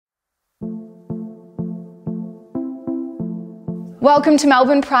Welcome to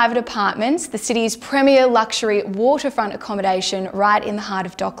Melbourne Private Apartments, the city's premier luxury waterfront accommodation right in the heart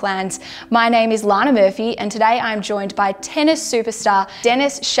of Docklands. My name is Lana Murphy and today I'm joined by tennis superstar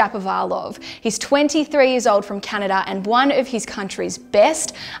Denis Shapovalov. He's 23 years old from Canada and one of his country's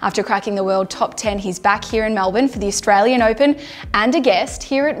best. After cracking the world top 10, he's back here in Melbourne for the Australian Open and a guest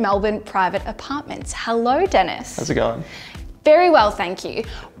here at Melbourne Private Apartments. Hello, Denis. How's it going? Very well, thank you.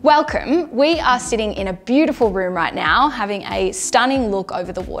 Welcome. We are sitting in a beautiful room right now, having a stunning look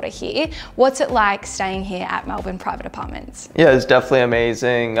over the water here. What's it like staying here at Melbourne Private Apartments? Yeah, it's definitely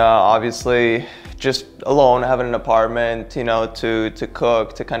amazing. Obviously, just alone having an apartment, you know, to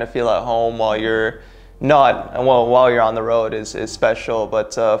cook, to kind of feel at home while you're while you're on the road is special.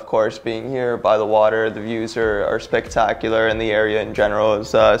 But of course, being here by the water, the views are spectacular, and the area in general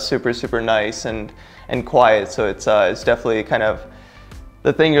is super nice and quiet. So it's definitely kind of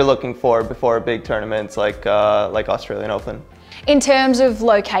the thing you're looking for before big tournaments like Australian Open. In terms of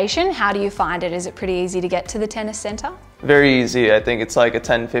location, how do you find it? Is it pretty easy to get to the tennis centre? Very easy. I think it's like a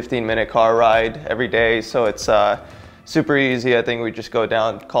 10-15 minute car ride every day, so it's super easy. I think we just go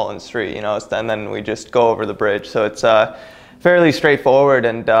down Collins Street, you know, and then we just go over the bridge. So it's fairly straightforward,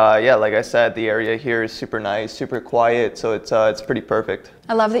 and yeah, like I said, the area here is super nice, super quiet, so it's pretty perfect.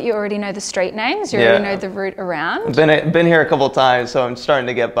 I love that you already know the street names, you already know the route around. Been here a couple of times, so I'm starting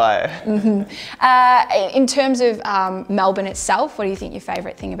to get by. In terms of Melbourne itself, what do you think your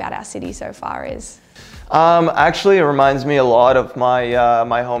favourite thing about our city so far is? Actually, it reminds me a lot of my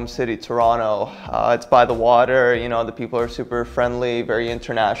my home city, Toronto. It's by the water. You know, the people are super friendly, very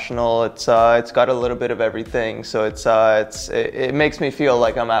international. It's got a little bit of everything, so it makes me feel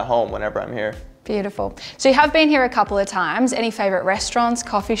like I'm at home whenever I'm here. Beautiful. So you have been here a couple of times. Any favourite restaurants,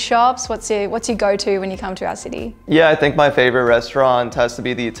 coffee shops? What's your go-to when you come to our city? Yeah, I think my favorite restaurant has to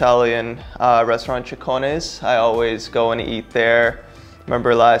be the Italian restaurant Ciccone's. I always go and eat there.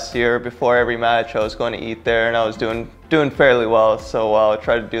 Remember last year, before every match, I was going to eat there and I was doing fairly well, so I'll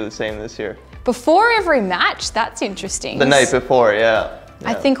try to do the same this year. Before every match? That's interesting. The night before, yeah.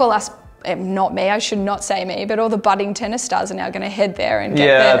 I think all us, not me, I should not say me, but all the budding tennis stars are now going to head there and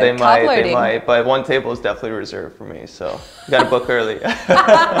get their carb loading. They might, but one table is definitely reserved for me, so you got to book early.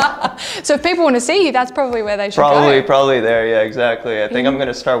 So if people want to see you, that's probably where they should go. Probably there, yeah, exactly. I think I'm going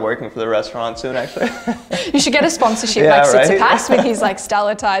to start working for the restaurant soon, actually. You should get a sponsorship like Tsitsipas with his like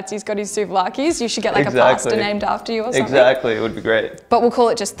stalactites, he's got his souvlakis. You should get like a pasta named after you or something. Exactly, it would be great. But we'll call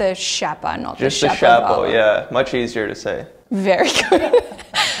it just the Shapa, not just the Shapovalov. Just the Shapo, yeah, much easier to say. Very good.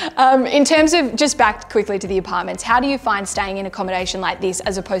 In terms of, just back quickly to the apartments, how do you find staying in accommodation like this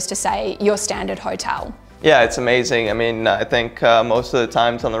as opposed to, say, your standard hotel? Yeah, it's amazing. I mean, I think most of the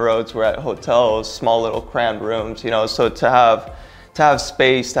times on the roads we're at hotels, small little crammed rooms, you know, so to have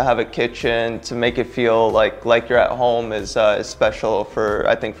space, to have a kitchen, to make it feel like you're at home is special for,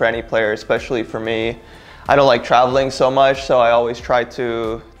 I think, for any player, especially for me. I don't like traveling so much, so I always try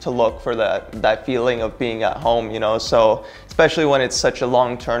to look for that feeling of being at home, you know. So especially when it's such a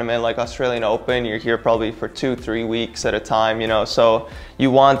long tournament like Australian Open, you're here probably for 2-3 weeks at a time, you know. So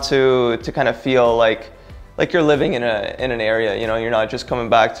you want to kind of feel like you're living in an area, you know. You're not just coming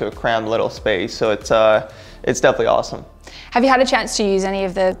back to a crammed little space. So it's definitely awesome. Have you had a chance to use any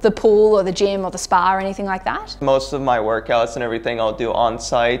of the pool or the gym or the spa or anything like that? Most of my workouts and everything I'll do on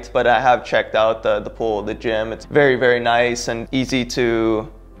site, but I have checked out the pool, the gym. It's very nice and easy to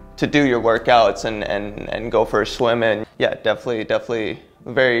do your workouts and go for a swim in. Yeah, definitely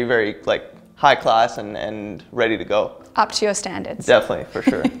very like high class and ready to go. Up to your standards. Definitely, for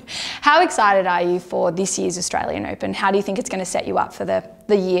sure. How excited are you for this year's Australian Open? How do you think it's going to set you up for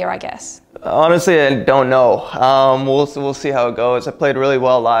the year, I guess? Honestly, I don't know. We'll see how it goes. I played really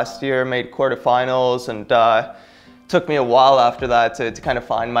well last year, made quarterfinals, and took me a while after that to kind of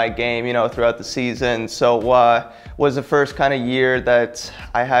find my game, you know, throughout the season. So was the first kind of year that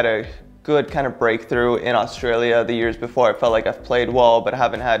I had a good kind of breakthrough in Australia. The years before, I felt like I've played well, but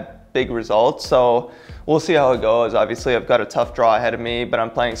haven't had big results. So we'll see how it goes. Obviously, I've got a tough draw ahead of me, but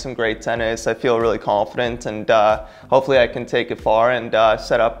I'm playing some great tennis. I feel really confident, and hopefully I can take it far and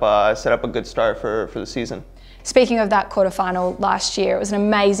set up a good start for the season. Speaking of that quarterfinal last year, it was an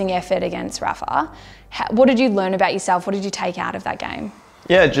amazing effort against Rafa. What did you learn about yourself? What did you take out of that game?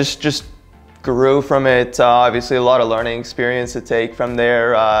 Yeah, just grew from it. Obviously, a lot of learning experience to take from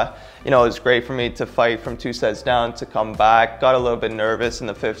there. You know, it was great for me to fight from 2 sets down to come back. Got a little bit nervous in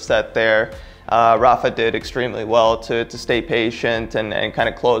the 5th set there. Rafa did extremely well to stay patient and kind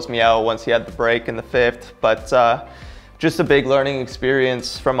of close me out once he had the break in the 5th. But just a big learning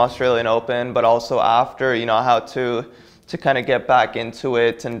experience from Australian Open, but also after, you know, how to kind of get back into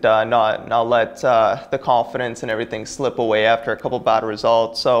it and not let the confidence and everything slip away after a couple bad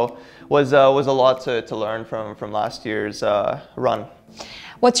results. So was a lot to learn from last year's run.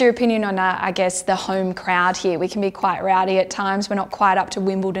 What's your opinion on, I guess, the home crowd here? We can be quite rowdy at times. We're not quite up to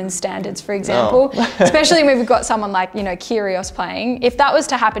Wimbledon standards, for example, no. Especially when we've got someone like, Kyrgios playing. If that was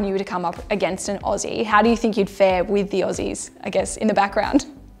to happen, you were to come up against an Aussie. How do you think you'd fare with the Aussies, I guess, in the background?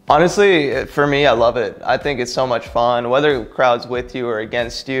 Honestly, for me, I love it. I think it's so much fun. Whether the crowd's with you or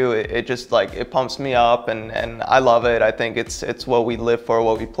against you, it just it pumps me up, and I love it. I think it's what we live for,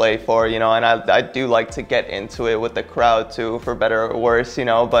 what we play for, and I do like to get into it with the crowd too, for better or worse,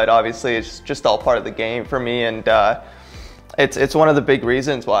 but obviously it's just all part of the game for me, and it's one of the big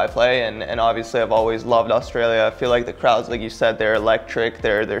reasons why I play, and obviously I've always loved Australia. I feel like the crowds, like you said, they're electric,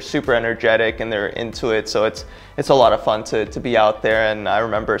 they're super energetic, and they're into it, so it's a lot of fun to be out there. And I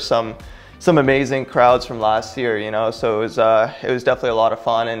remember some amazing crowds from last year, so it was definitely a lot of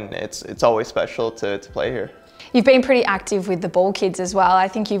fun, and it's always special to play here. You've been pretty active with the ball kids as well. I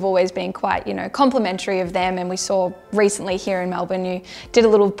think you've always been quite, complimentary of them, and we saw recently here in Melbourne you did a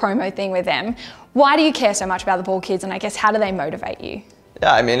little promo thing with them. Why do you care so much about the ball kids, and I guess how do they motivate you?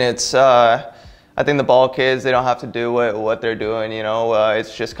 Yeah, I mean, I think the ball kids, they don't have to do what they're doing,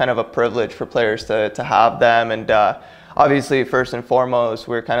 it's just kind of a privilege for players to have them, and obviously, first and foremost,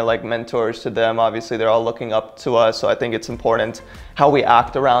 we're kind of like mentors to them. Obviously, they're all looking up to us, so I think it's important how we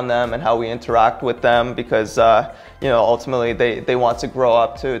act around them and how we interact with them, because ultimately they want to grow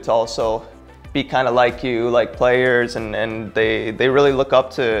up to also be kind of like you, like players, and they really look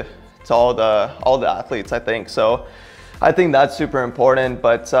up to all the athletes, I think. So I think that's super important,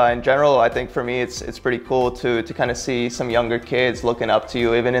 but in general, I think for me it's pretty cool to kind of see some younger kids looking up to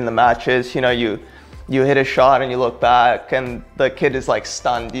you, even in the matches. You hit a shot and you look back and the kid is like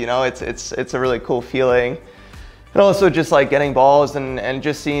stunned, it's a really cool feeling. And also just like getting balls and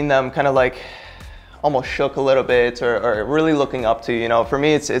just seeing them kind of like almost shook a little bit or really looking up to you. For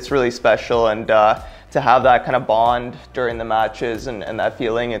me it's really special, and to have that kind of bond during the matches and that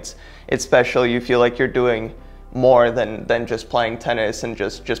feeling, it's special. You feel like you're doing more than just playing tennis and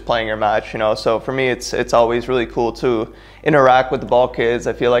just playing your match, So for me, it's always really cool to interact with the ball kids.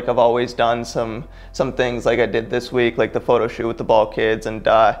 I feel like I've always done some things like I did this week, like the photo shoot with the ball kids, and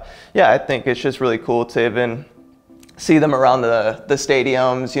yeah, I think it's just really cool to even see them around the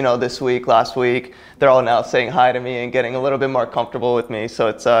stadiums, this week, last week. They're all now saying hi to me and getting a little bit more comfortable with me, so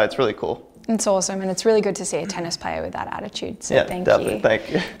it's really cool. It's awesome, and it's really good to see a tennis player with that attitude, so yeah, thank definitely. you.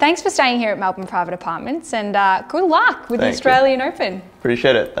 Thank you. Thanks for staying here at Melbourne Private Apartments, and good luck with the Australian Open.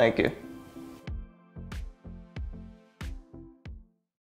 Appreciate it. Thank you.